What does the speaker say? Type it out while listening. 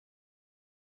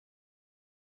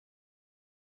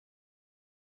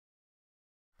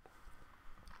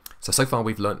So far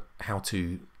we've learnt how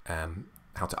to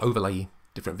overlay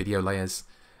different video layers,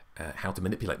 how to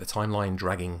manipulate the timeline,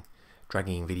 dragging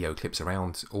video clips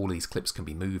around. All these clips can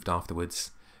be moved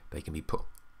afterwards. They can be put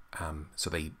so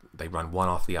they run one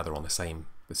after the other on the same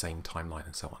timeline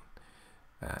and so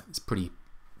on. It's pretty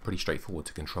straightforward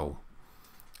to control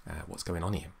what's going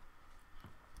on here.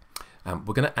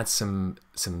 We're going to add some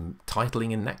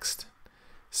titling in next.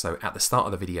 So at the start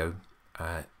of the video,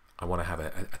 I want to have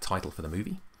a title for the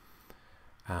movie.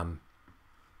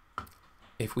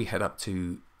 If we head up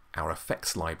to our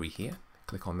effects library here,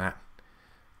 click on that,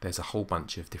 there's a whole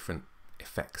bunch of different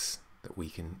effects that we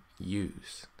can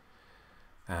use.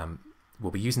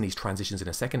 We'll be using these transitions in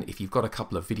a second. If you've got a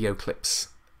couple of video clips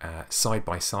side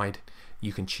by side,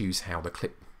 you can choose how the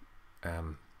clip,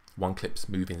 one clip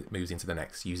moves into the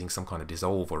next using some kind of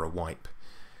dissolve or a wipe.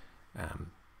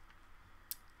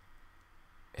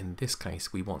 In this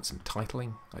case, we want some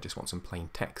titling. I just want some plain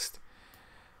text,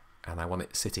 and I want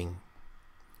it sitting.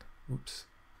 Oops.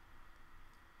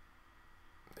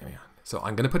 There we are. So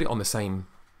I'm going to put it on the same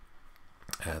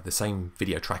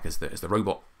video track as the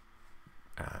robot,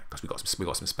 because we've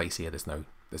got some space here. There's no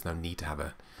need to have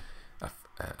a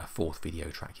fourth video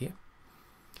track here.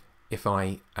 If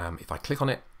I click on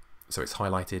it, so it's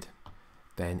highlighted,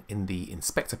 then in the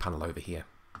inspector panel over here,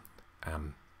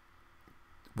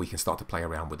 we can start to play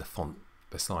around with the font,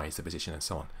 the size, the position, and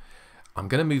so on. I'm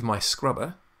going to move my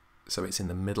scrubber so it's in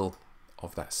the middle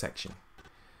of that section,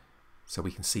 so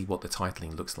we can see what the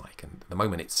titling looks like. And at the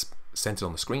moment it's centered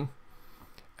on the screen.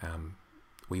 I'm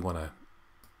going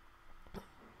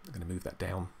to move that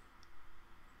down.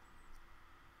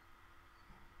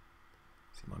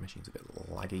 See, my machine's a bit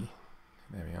laggy.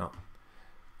 There we are.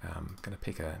 I'm going to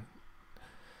pick a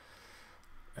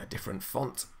different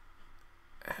font,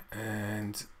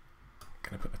 and I'm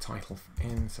going to put the title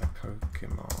in. So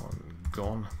Pokemon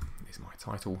Gone is my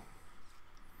title.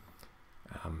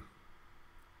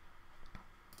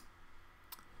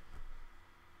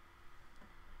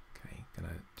 Okay, going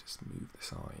to just move the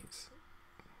size.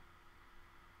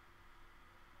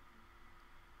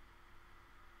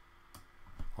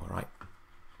 All right,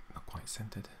 not quite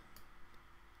centered.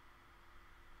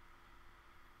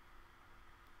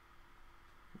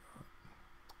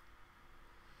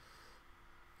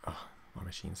 Oh, my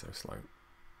machine's so slow.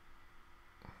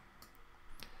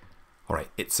 All right,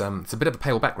 it's a bit of a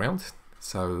pale background,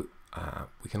 so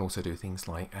we can also do things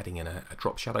like adding in a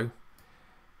drop shadow.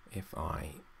 If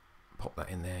I pop that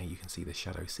in there, you can see the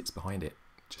shadow sits behind it,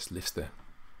 just lifts the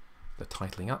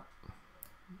titling up. A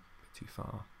bit too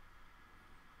far.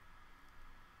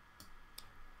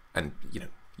 And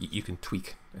you can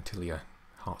tweak until your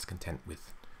heart's content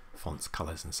with fonts,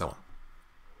 colors, and so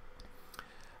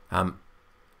on.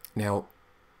 Now,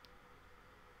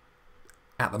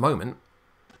 at the moment,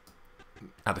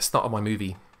 at the start of my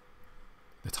movie,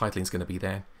 the titling is going to be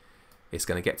there. It's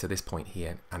going to get to this point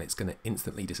here, and it's going to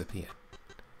instantly disappear.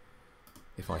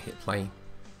 If I hit play,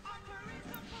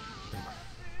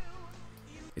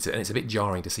 it's a bit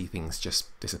jarring to see things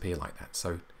just disappear like that.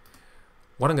 So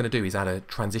what I'm going to do is add a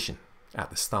transition at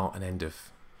the start and end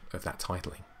of that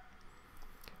titling.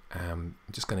 I'm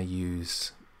just going to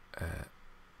use a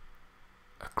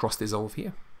cross dissolve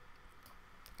here.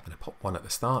 I'm going to pop one at the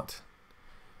start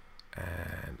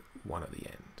and one at the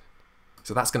end.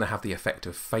 So that's going to have the effect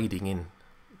of fading in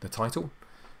the title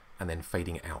and then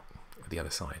fading it out at the other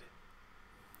side.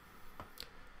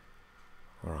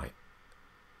 All right,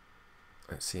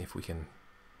 let's see if we can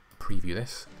preview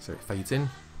this. So it fades in,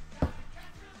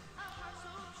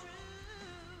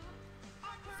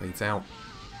 fades out.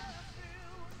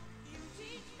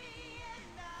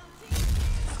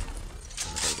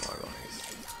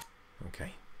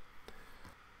 Okay.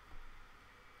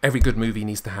 Every good movie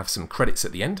needs to have some credits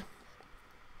at the end.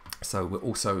 So we're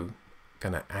also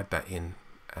going to add that in.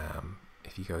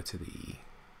 If you go to the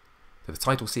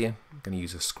titles here, I'm going to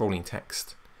use a scrolling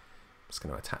text. I'm just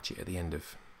going to attach it at the end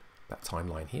of that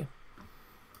timeline here.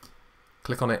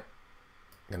 Click on it.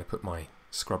 I'm going to put my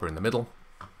scrubber in the middle,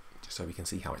 just so we can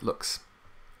see how it looks.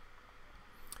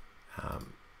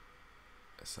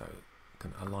 So I'm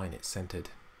going to align it centered,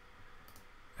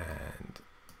 and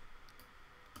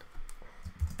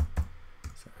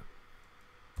so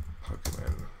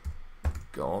Pokemon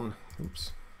Gone.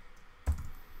 Oops.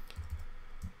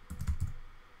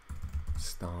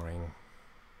 Starring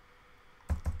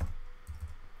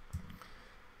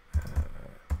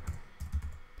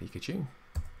Pikachu,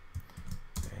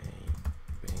 a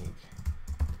big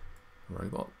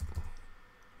robot,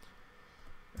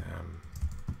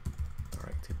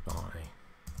 directed by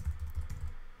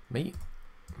me,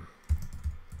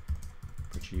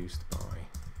 produced by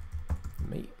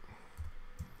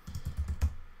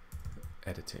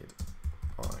edited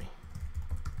by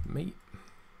me.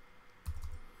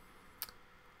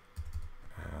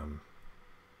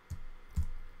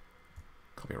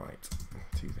 Copyright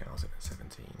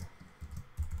 2017.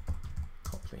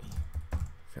 Copley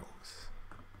Films.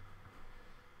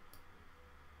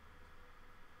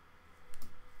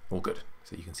 All good.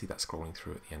 So you can see that scrolling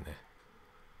through at the end there.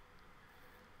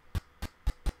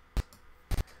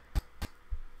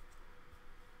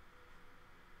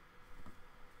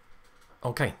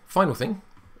 Okay, final thing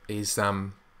is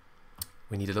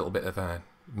we need a little bit of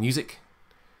music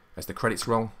as the credits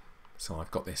roll. So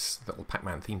I've got this little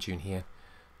Pac-Man theme tune here.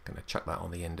 I'm going to chuck that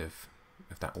on the end of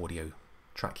that audio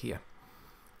track here.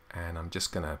 And I'm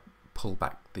just going to pull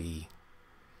back the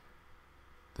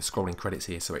scrolling credits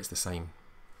here so it's the same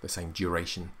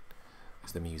duration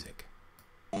as the music.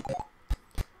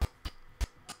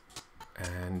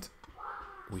 And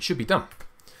we should be done.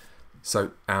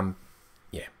 So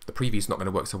yeah, the preview's not going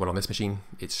to work so well on this machine.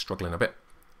 It's struggling a bit,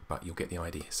 but you'll get the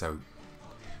idea. So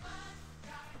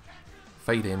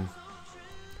fade in,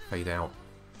 fade out.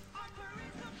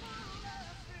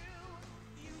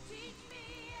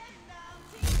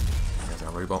 There's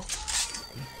our robot.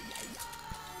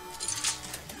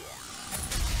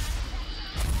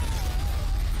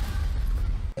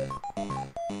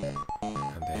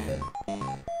 And then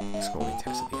scrolling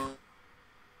text at the end.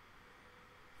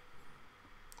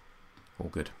 All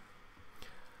good.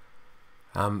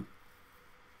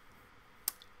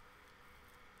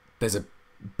 There's a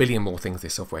billion more things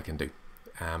this software can do.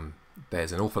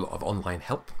 There's an awful lot of online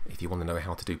help if you want to know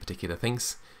how to do particular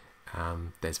things.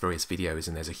 There's various videos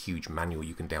and there's a huge manual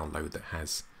you can download that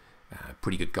has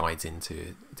pretty good guides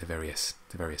into various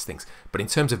things. But in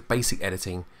terms of basic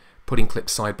editing, putting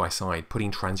clips side by side,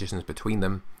 putting transitions between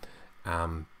them,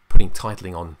 putting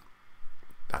titling on,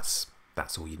 that's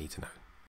all you need to know.